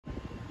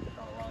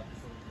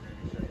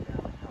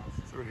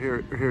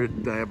We're here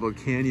at Diablo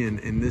Canyon,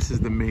 and this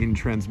is the main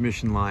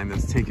transmission line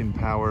that's taking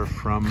power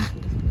from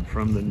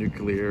the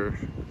nuclear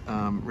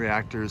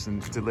reactors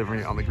and delivering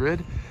it on the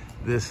grid.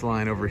 This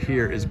line over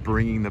here is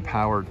bringing the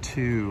power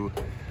to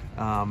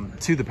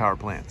the power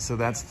plant. So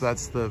that's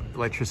the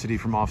electricity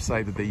from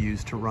offsite that they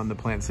use to run the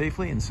plant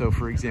safely. And so,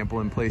 for example,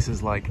 in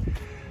places like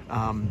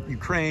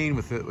Ukraine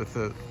with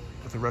the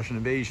Russian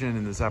invasion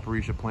and the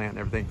Zaporizhia plant and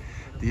everything,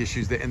 the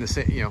issues that, and the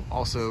same, you know,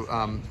 also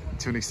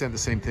to an extent the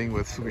same thing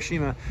with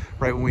Fukushima,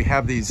 right? When we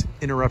have these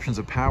interruptions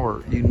of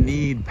power, you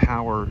need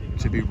power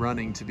to be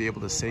running to be able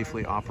to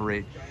safely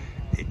operate,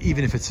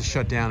 even if it's to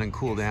shut down and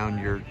cool down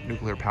your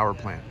nuclear power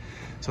plant.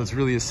 So it's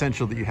really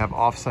essential that you have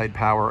offsite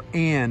power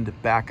and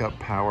backup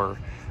power,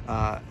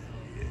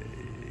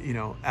 you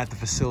know, at the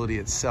facility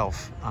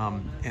itself.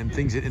 And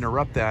things that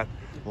interrupt that,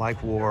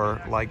 like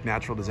war, like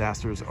natural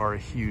disasters, are a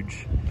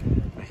huge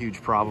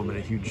problem and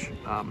a huge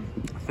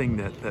thing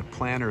that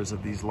planners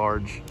of these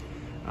large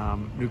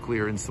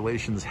nuclear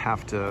installations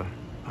have to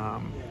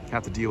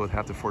deal with,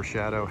 have to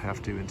foreshadow,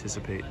 have to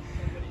anticipate,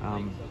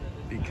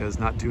 because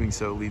not doing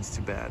so leads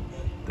to bad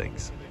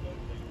things.